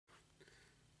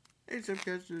Hey, what's up,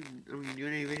 guys? And I'm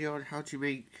doing a video on how to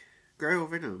make Graydle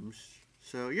Venoms.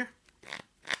 So, yeah.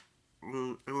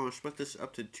 I'm going to split this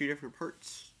up to two different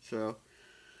parts.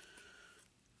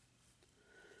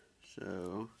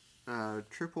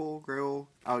 Triple Graydle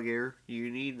Alligator. You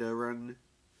need to run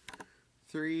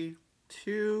three,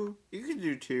 two. You can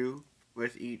do two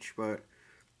with each, but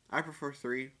I prefer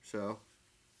three.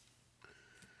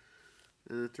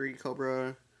 And three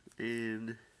Cobra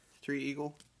and three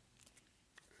Eagle.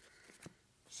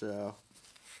 So,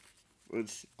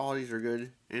 all these are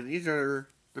good. And these are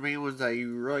the main ones that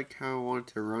you really kind of want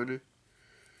to run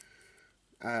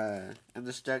in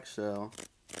this deck, so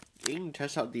you can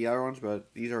test out the other ones,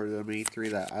 but these are the main three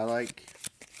that I like.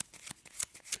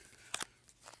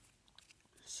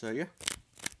 So yeah.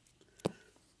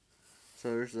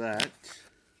 So there's that.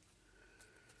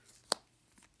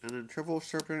 And then Triple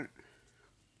Serpent.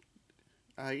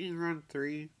 You can run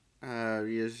three.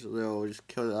 They'll just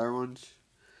kill the other ones.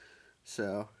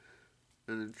 So,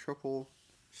 and then Triple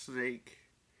Snake,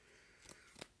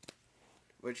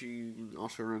 which you can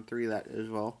also run three of that as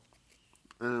well.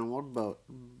 And then one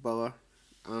boa.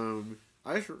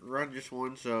 I just run just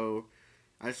one, so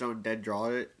I just don't dead draw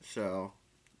it. So,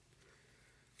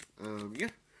 yeah.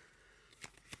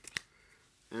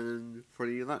 And then for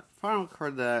the final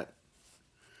card that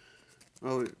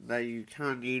you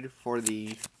kind of need for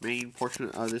the main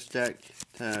portion of this deck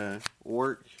to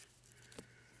work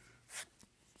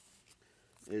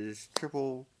is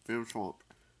Triple Venom Swamp.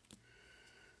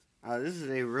 This is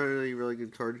a really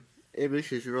good card.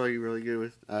 Image is really good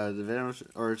with the Venoms,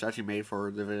 or it's actually made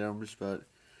for the Venoms, but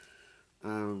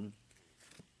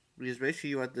because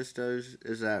basically what this does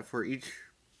is that for each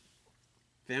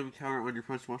Venom counter on your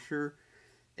punch monster,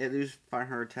 it loses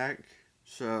 500 attack.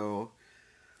 So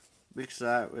mix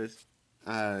that with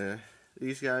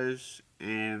these guys,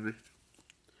 and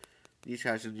these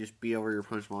guys can just beat over your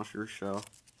punch monster, so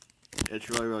it's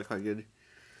really quite good.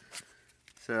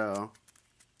 So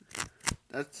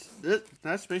that's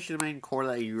basically the main core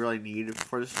that you really need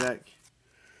for this deck.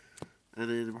 And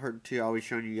then in part 2, I'll be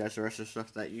showing you guys the rest of the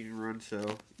stuff that you can run,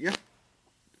 so yeah.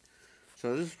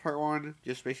 So this is part 1,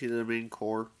 just basically the main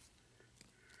core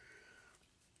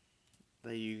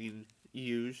that you can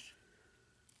use.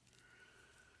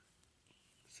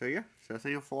 So yeah, so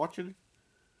thank you for watching.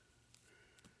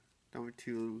 Don't forget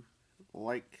to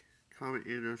like, comment,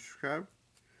 and subscribe.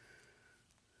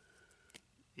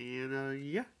 And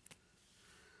yeah,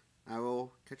 I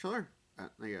will catch you later.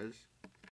 Thank you guys.